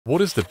What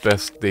is the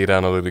best data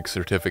analytics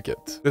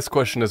certificate? This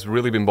question has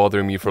really been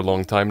bothering me for a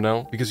long time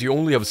now, because you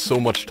only have so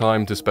much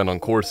time to spend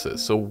on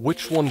courses, so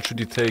which one should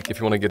you take if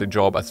you want to get a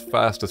job as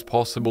fast as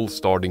possible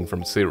starting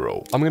from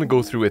zero? I'm going to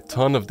go through a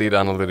ton of data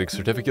analytics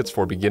certificates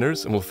for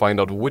beginners, and we'll find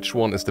out which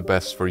one is the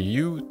best for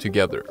you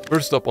together.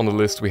 First up on the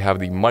list we have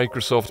the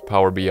Microsoft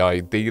Power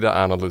BI Data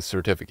Analyst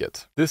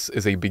Certificate. This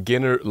is a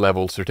beginner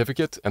level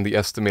certificate, and the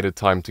estimated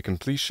time to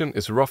completion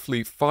is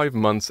roughly 5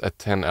 months at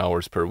 10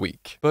 hours per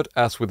week. But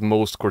as with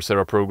most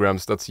Coursera programs,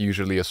 that's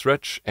usually a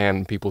stretch,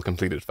 and people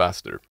complete it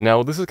faster.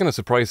 Now, this is going to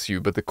surprise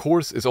you, but the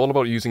course is all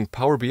about using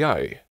Power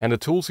BI, and the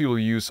tools you will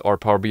use are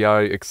Power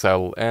BI,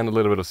 Excel, and a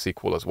little bit of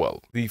SQL as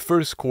well. The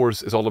first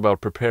course is all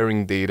about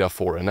preparing data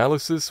for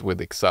analysis with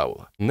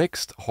Excel.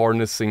 Next,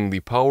 harnessing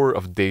the power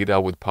of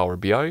data with Power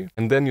BI,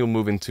 and then you'll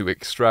move into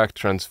extract,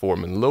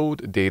 transform, and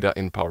load data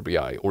in Power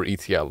BI, or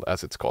ETL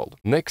as it's called.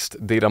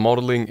 Next, data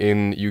modeling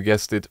in, you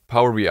guessed it,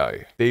 Power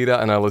BI, data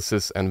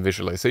analysis and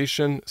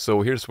visualization,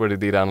 so here's where the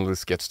data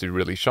analyst gets to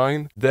really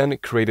shine. Then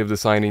creative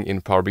designing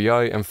in Power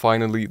BI, and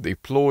finally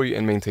deploy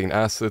and maintain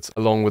assets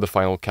along with the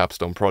final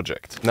capstone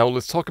project. Now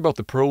let's talk about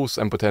the pros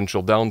and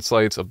potential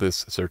downsides of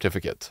this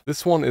certificate.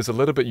 This one is a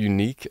little bit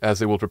unique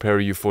as it will prepare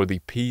you for the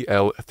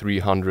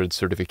PL300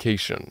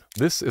 certification.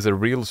 This is a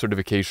real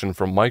certification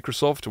from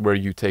Microsoft where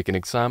you take an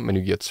exam and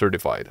you get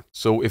certified.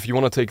 So if you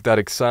want to take that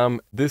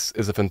exam, this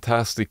is a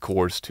fantastic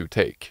course to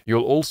take.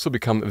 You'll also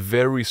become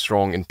very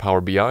strong in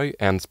Power BI,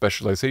 and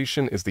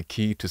specialization is the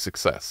key to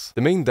success.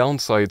 The main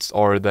downsides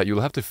are that you'll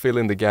have to fill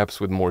in the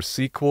gaps with more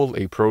SQL,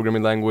 a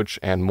programming language,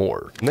 and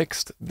more.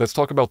 Next, let's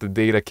talk about the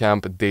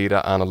DataCamp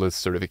Data Analyst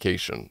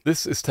Certification.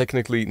 This is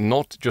technically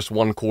not just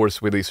one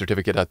course with a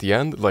certificate at the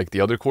end, like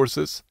the other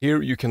courses.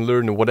 Here you can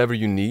learn whatever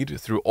you need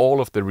through all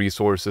of the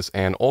resources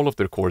and all of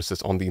their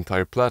courses on the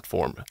entire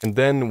platform. And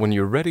then when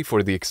you're ready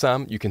for the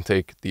exam, you can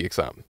take the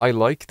exam. I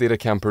like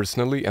DataCamp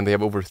personally, and they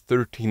have over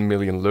 13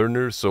 million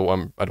learners, so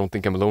I don't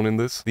think I'm alone in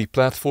this. The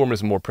platform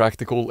is more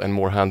practical and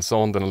more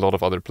hands-on than a lot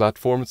of other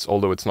platforms,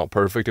 although it's not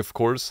perfect, of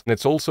course, and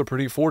it's also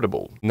pretty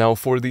affordable. Now,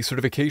 for the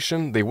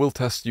certification, they will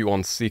test you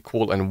on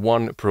SQL and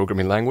one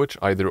programming language,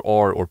 either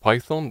R or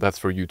Python, that's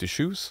for you to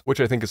choose, which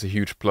I think is a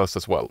huge plus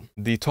as well.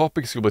 The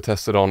topics you'll be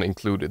tested on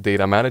include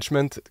data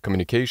management,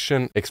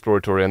 communication,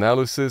 exploratory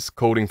analysis,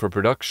 coding for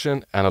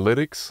production,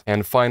 analytics,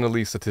 and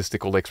finally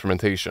statistical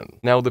experimentation.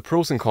 Now, the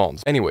pros and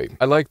cons. Anyway,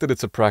 I like that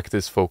it's a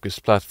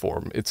practice-focused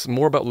platform. It's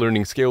more about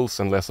learning skills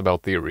and less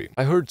about theory.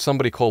 I heard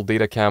somebody call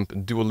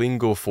DataCamp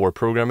Duolingo for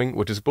programming,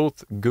 which is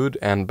both good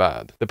and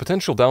bad. The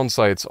potential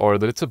downsides are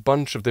that it's a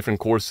bunch of different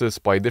courses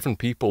by different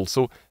people,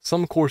 so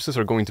some courses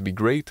are going to be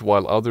great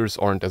while others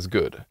aren't as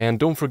good. And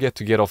don't forget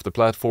to get off the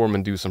platform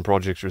and do some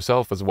projects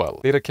yourself as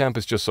well. DataCamp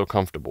is just so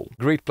comfortable.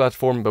 Great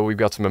platform, but we've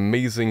got some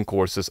amazing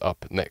courses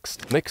up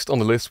next. Next on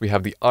the list we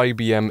have the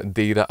IBM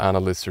Data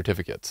Analyst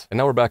Certificate. And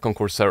now we're back on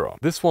Coursera.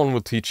 This one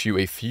will teach you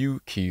a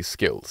few key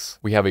skills.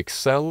 We have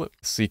Excel,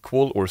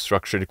 SQL or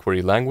structured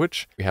query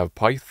language. We have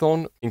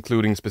Python,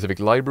 including specific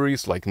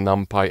libraries like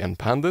NumPy and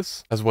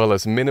Pandas, as well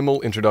as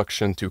minimal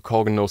introduction to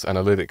Cognos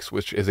Analytics,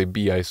 which is a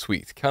BI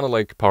suite, kind of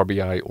like Power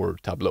BI or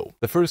Tableau.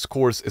 The first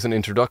course is an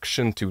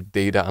introduction to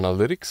data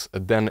analytics,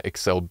 then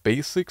Excel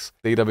basics,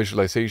 data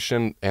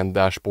visualization, and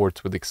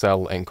dashboards with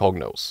Excel and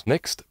Cognos.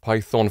 Next,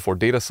 Python for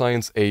data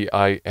science,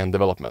 AI, and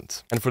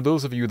development. And for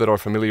those of you that are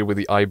familiar with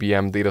the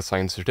IBM Data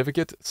Science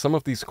Certificate, some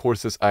of these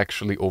courses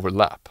actually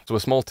overlap. So a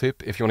small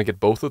tip, if you want to get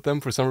both of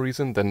them for some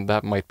reason, then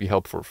that might be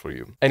helpful for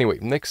you. Anyway,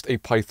 next a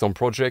Python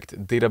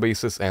project,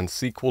 databases and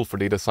SQL for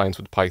data science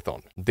with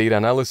Python, data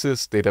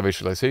analysis, data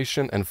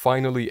visualization, and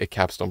finally a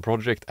capstone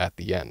project at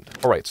the end.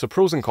 Alright, so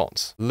pros and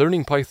cons.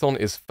 Learning Python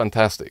is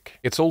fantastic.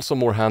 It's also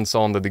more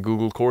hands-on than the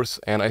Google course,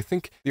 and I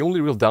think the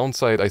only real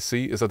downside I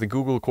see is that the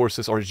Google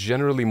courses are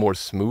generally more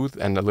smooth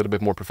and a little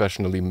bit more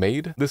professionally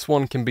made. This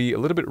one can be a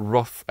little bit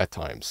rough at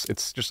times.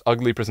 It's just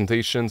ugly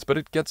presentations, but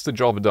it gets the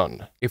job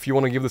done. If you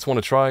want to give this one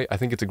a try, I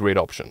think it's a great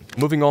option.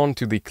 Moving on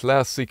to the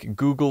classic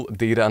Google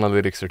Data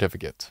Analytics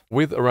Certificate.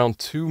 With around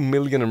 2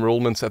 million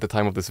enrollments at the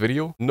time of this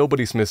video,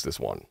 nobody's missed this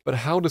one. But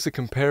how does it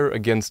compare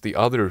against the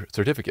other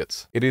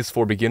certificates? It is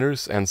for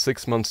beginners and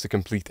 6 months to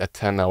complete at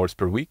 10 hours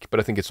per week, but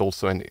I think it's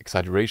also an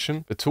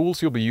exaggeration. The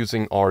tools you'll be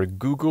using are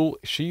Google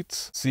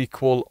Sheets,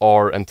 SQL,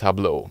 R, and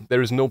Tableau.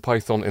 There is no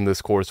Python in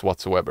this course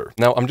whatsoever.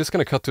 Now, I'm just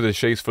going to cut to the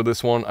chase for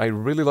this one. I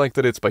really like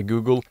that it's by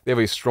Google. They have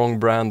a strong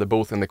brand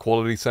both in the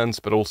quality sense,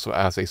 but also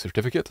as a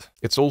certificate.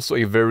 It's also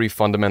a very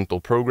fundamental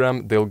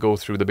program. They'll go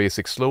through the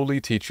basics slowly,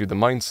 teach you the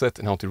mindset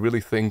and how to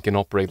really think and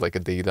operate like a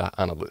data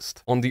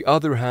analyst. On the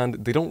other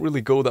hand, they don't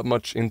really go that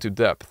much into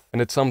depth,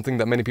 and it's something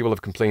that many people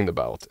have complained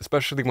about,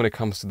 especially when it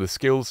comes to the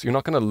skills. You're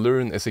not going to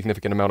learn a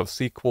significant amount of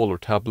SQL or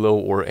Tableau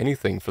or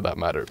anything for that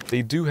matter.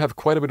 They do have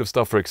quite a bit of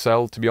stuff for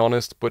Excel, to be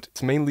honest, but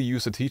it's mainly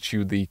used to teach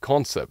you the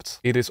concepts.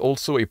 It is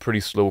also a pretty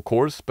slow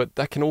course, but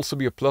that can also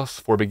be a plus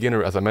for a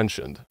beginner, as I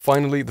mentioned.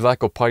 Finally, the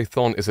lack of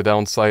Python is a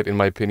downside in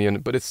my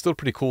opinion, but it's still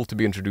pretty cool to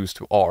be introduced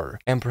to R.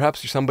 And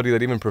perhaps you're somebody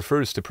that even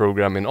prefers to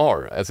program in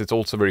R, as it's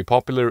also very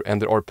popular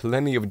and there are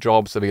plenty of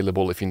jobs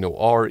available if you know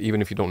R,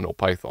 even if you don't know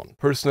Python. Python.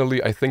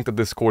 Personally, I think that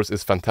this course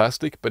is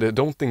fantastic, but I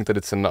don't think that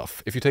it's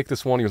enough. If you take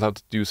this one, you'll have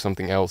to do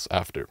something else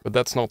after. But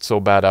that's not so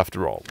bad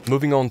after all.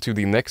 Moving on to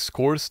the next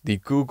course, the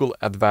Google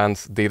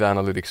Advanced Data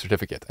Analytics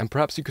Certificate. And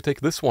perhaps you could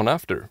take this one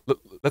after.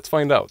 Let's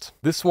find out.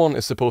 This one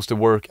is supposed to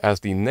work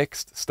as the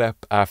next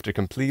step after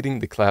completing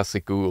the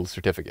classic Google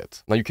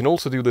certificate. Now you can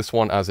also do this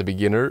one as a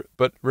beginner,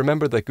 but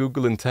remember that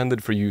Google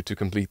intended for you to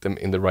complete them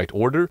in the right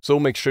order, so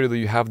make sure that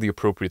you have the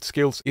appropriate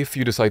skills if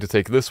you decide to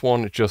take this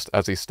one just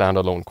as a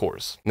standalone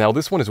course. Now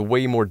this one is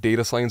way more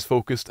data science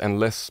focused and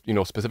less,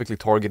 specifically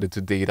targeted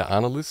to data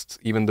analysts,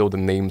 even though the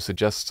name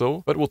suggests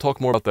so, but we'll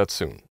talk more about that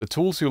soon. The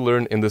tools you'll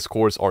learn in this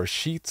course are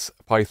Sheets,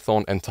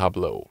 Python, and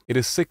Tableau. It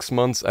is 6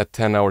 months at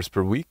 10 hours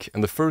per week,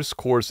 and the first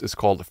course is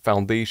called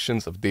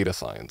Foundations of Data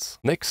Science.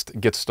 Next,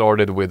 get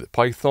started with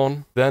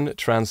Python, then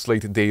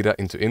translate data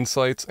into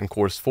insights, and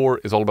course 4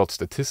 is all about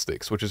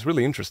statistics, which is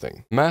really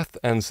interesting. Math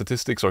and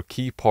statistics are a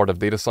key part of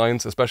data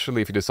science,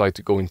 especially if you decide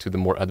to go into the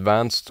more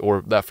advanced,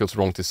 or that feels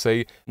wrong to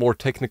say, more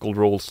technical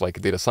roles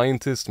like data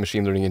scientist,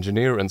 machine learning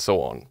engineer, and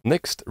so on.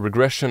 Next,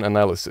 regression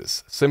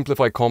analysis,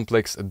 simplify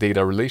complex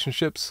data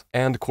relationships,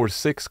 and course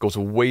 6 goes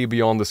way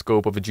beyond the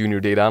scope of a junior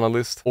data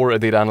analyst or a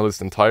data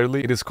analyst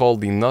entirely. It is called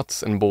the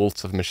nuts and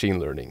bolts of machine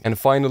learning. And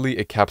finally,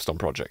 a capstone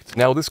project.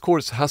 Now, this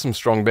course has some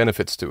strong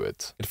benefits to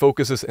it. It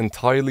focuses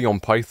entirely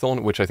on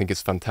Python, which I think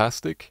is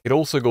fantastic. It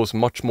also goes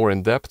much more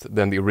in depth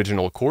than the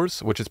original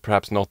course, which is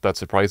perhaps not that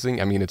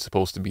surprising. I mean, it's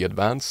supposed to be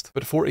advanced.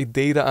 But for a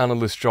data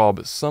analyst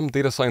job, some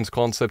data science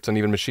concepts and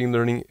even machine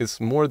learning is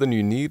more than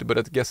you need, but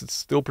I guess it's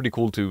still pretty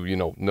cool to,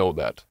 know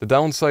that. The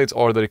downsides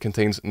are that it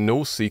contains no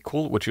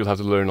SQL, which you'll have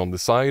to learn on the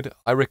side.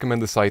 I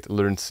recommend the site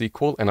Learn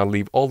SQL, and I'll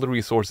leave all the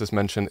resources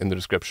mentioned in the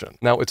description.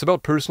 Now, it's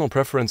about personal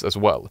preference as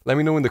well. Let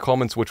me know in the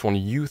comments which one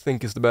you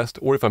think is the best,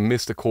 or if I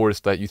missed a course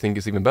that you think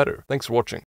is even better. Thanks for watching.